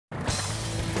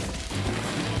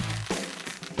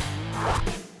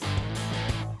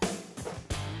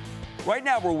Right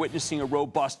now, we're witnessing a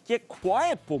robust yet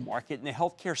quiet bull market in the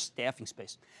healthcare staffing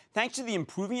space. Thanks to the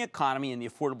improving economy and the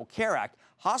Affordable Care Act,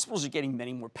 hospitals are getting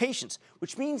many more patients,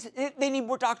 which means they need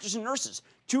more doctors and nurses,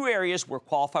 two areas where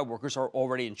qualified workers are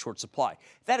already in short supply.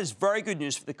 That is very good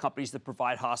news for the companies that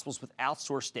provide hospitals with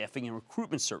outsourced staffing and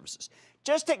recruitment services.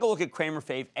 Just take a look at Cramer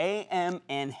fave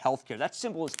AMN Healthcare. That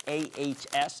symbol is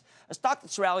AHS, a stock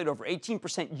that's rallied over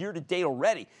 18% year-to-date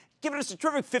already, giving us a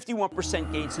terrific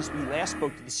 51% gain since we last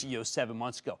spoke to the CEO 7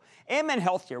 months ago. AMN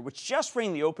Healthcare, which just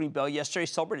rang the opening bell yesterday,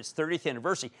 celebrated its 30th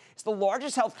anniversary, is the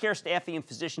largest healthcare staffing and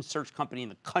physician search company in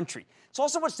the country. It's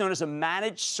also what's known as a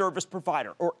managed service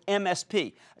provider, or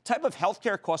MSP, a type of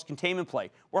healthcare cost containment play,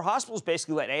 where hospitals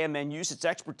basically let AMN use its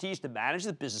expertise to manage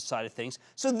the business side of things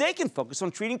so they can focus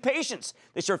on treating patients.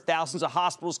 They serve thousands of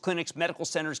hospitals, clinics, medical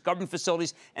centers, government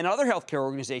facilities, and other healthcare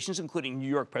organizations, including New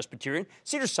York Presbyterian,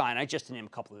 Cedars-Sinai, just to name a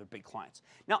couple of their big clients.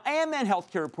 Now, AMN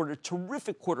Healthcare reported a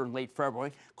terrific quarter in late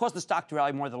February, caused the stock to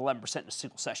rally more than 11% in a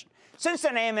single session. Since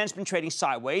then, AMN's been trading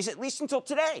sideways, at least until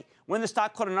today, when the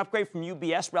stock caught an upgrade from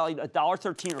UBS, rallied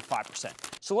 $1.13 or 5%.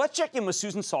 So let's check in with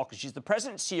Susan Salka. She's the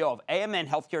president and CEO of AMN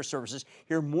Healthcare Services.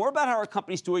 Hear more about how our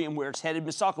company's doing and where it's headed.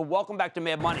 Ms. Salka, welcome back to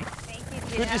Mad Money. Thank you,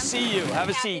 Jim. Good to see you. Have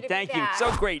a seat. Thank you.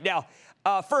 So great. Now,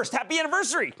 first, happy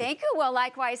anniversary. Thank you. Well,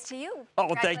 likewise to you. Oh,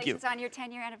 well, thank you. Congratulations on your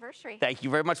 10-year anniversary. Thank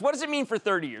you very much. What does it mean for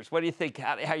 30 years? What do you think?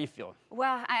 How are you feeling?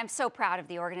 Well, I am so proud of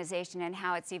the organization and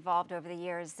how it's evolved over the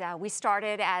years. We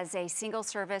started as a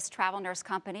single-service travel nurse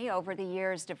company. Over the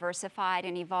years, diversified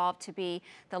and evolved to be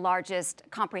the largest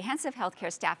comprehensive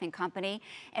healthcare staffing company,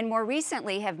 and more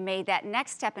recently have made that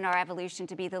next step in our evolution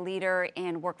to be the leader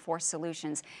in workforce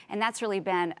solutions. And that's really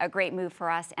been a great move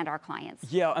for us and our clients.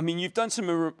 Yeah, I mean, you've done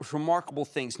some remarkable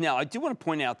things. Now, I do want to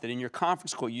point out that in your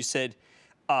conference call, you said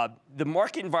the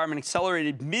market environment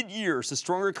accelerated mid-year as the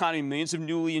stronger economy, millions of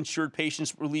newly insured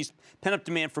patients released pent-up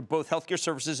demand for both healthcare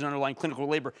services and underlying clinical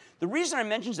labor. The reason I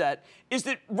mentioned that is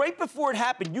that right before it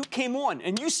happened, you came on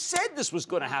and you said this was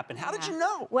going to happen. How did you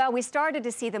know? Well, we started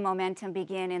to see the momentum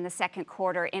begin in the second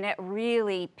quarter, and it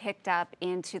really picked up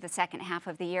into the second half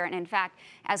of the year. And in fact,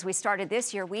 as we started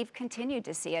this year, we've continued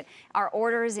to see it. Our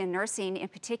orders in nursing, in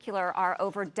particular, are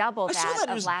over double that of last year. I saw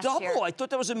that it was double. I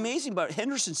thought that was amazing. But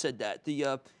Henderson said that.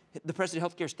 The president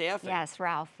of healthcare staffing. Yes,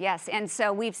 Ralph. Yes. And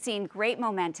so we've seen great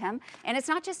momentum. And it's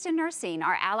not just in nursing.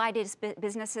 Our allied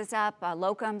business is up,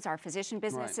 locums, our physician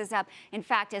business is up. In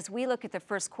fact, as we look at the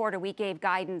first quarter, we gave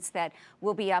guidance that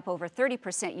we'll be up over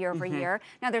 30% year over year.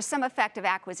 Now, there's some effect of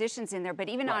acquisitions in there, but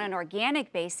even on an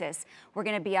organic basis, we're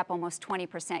going to be up almost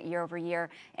 20% year over year.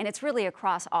 And it's really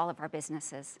across all of our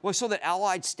businesses. Well, I saw that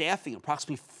allied staffing,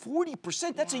 approximately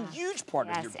 40%. That's a huge part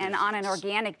of your business. And on an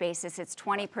organic basis, it's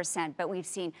 20%. But we've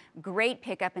seen great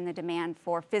pickup in the demand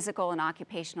for physical and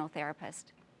occupational therapists.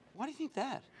 Why do you think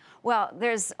that? Well,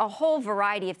 there's a whole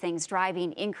variety of things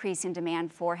driving increase in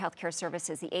demand for healthcare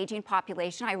services. The aging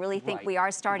population, I really think we are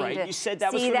starting to you said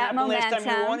that see was that momentum. Last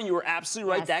time you were on, and you were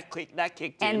absolutely right. That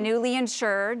kicked in. And newly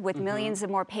insured, with millions of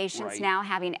more patients now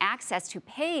having access to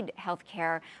paid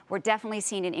healthcare, we're definitely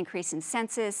seeing an increase in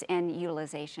census and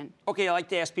utilization. Okay, I like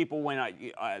to ask people when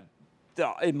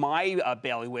in my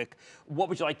bailiwick, what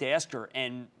would you like to ask her?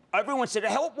 And everyone said,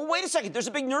 "Well, wait a second. There's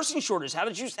a big nursing shortage. How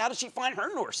did she find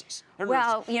her nurses? You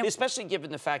know, especially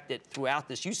given the fact that throughout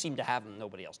this, you seem to have them,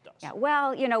 nobody else does." Yeah.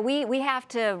 Well, you know, we have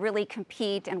to really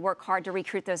compete and work hard to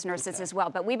recruit those nurses as well.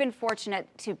 But we've been fortunate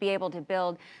to be able to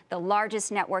build the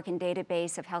largest network and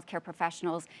database of healthcare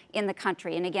professionals in the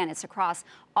country. And again, it's across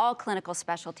all clinical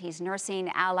specialties: nursing,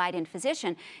 allied, and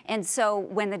physician. And so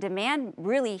when the demand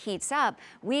really heats up,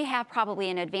 we have probably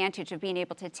an advantage of being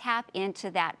able to tap into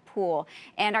that pool.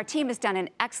 And our team has done an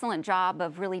excellent job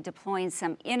of really deploying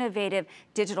some innovative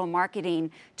digital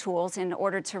marketing tools in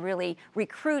order to really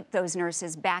recruit those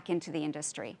nurses back into the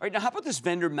industry. All right, now how about this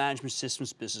vendor management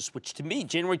systems business, which to me,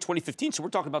 January 2015, so we're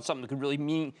talking about something that could really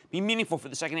be meaningful for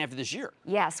the second half of this year.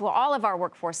 Yes, well, all of our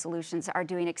workforce solutions are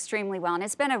doing extremely well, and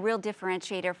it's been a real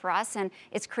differentiator for us, and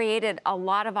it's created a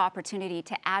lot of opportunity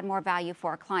to add more value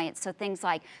for our clients. So things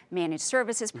like managed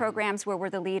services programs, where we're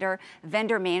the leader,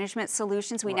 vendor management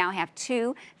solutions. We now have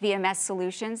 2 VMS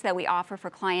solutions that we offer for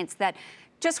clients that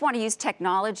just want to use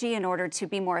technology in order to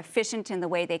be more efficient in the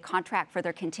way they contract for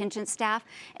their contingent staff.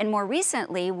 And more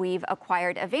recently, we've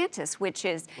acquired Avantis, which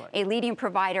is a leading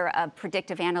provider of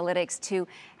predictive analytics to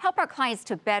help our clients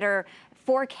to better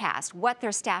forecast what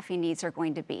their staffing needs are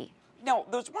going to be. Now,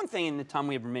 there's one thing in the time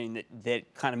we have remaining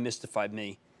that kind of mystified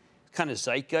me, kind of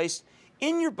zeitgeist.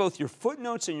 In both your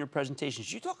footnotes and your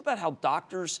presentations, you talk about how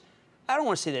doctors, I don't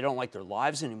want to say they don't like their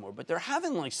lives anymore, but they're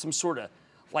having like some sort of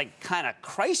kind of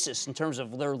crisis in terms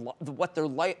of what they're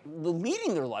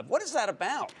leading their life. What is that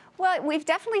about? Well, we've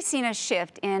definitely seen a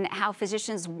shift in how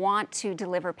physicians want to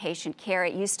deliver patient care.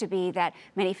 It used to be that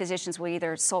many physicians were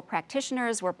either sole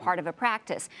practitioners, were part of a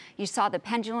practice. You saw the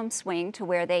pendulum swing to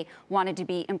where they wanted to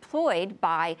be employed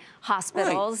by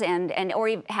hospitals, right, or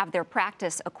even have their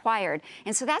practice acquired.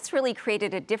 And so that's really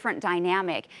created a different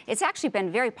dynamic. It's actually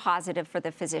been very positive for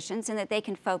the physicians in that they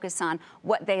can focus on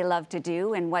what they love to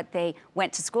do and what they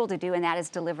went to school to do, and that is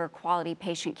deliver quality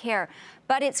patient care.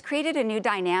 But it's created a new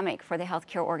dynamic for the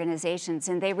healthcare organizations,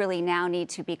 and they really now need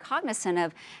to be cognizant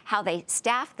of how they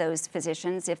staff those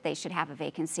physicians if they should have a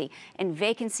vacancy. And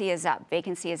vacancy is up.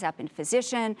 Vacancy is up in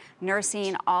physician,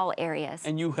 nursing, all areas.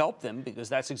 And you help them because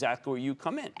that's exactly where you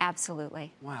come in.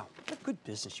 Absolutely. Wow, what a good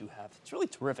business you have. It's really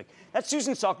terrific. That's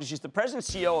Susan Salka. She's the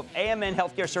president and CEO of AMN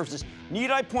Healthcare Services.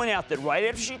 Need I point out that right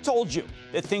after she told you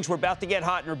that things were about to get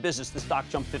hot in her business, the stock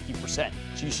jumped 50%.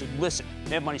 So you should listen.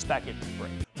 Mad Money's back in the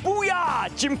break.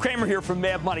 Booyah! Jim Cramer here from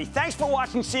Mad Money. Thanks for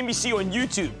watching CNBC on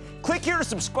YouTube. Click here to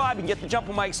subscribe and get the jump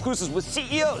on my exclusives with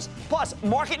CEOs, plus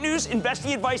market news,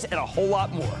 investing advice, and a whole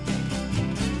lot more.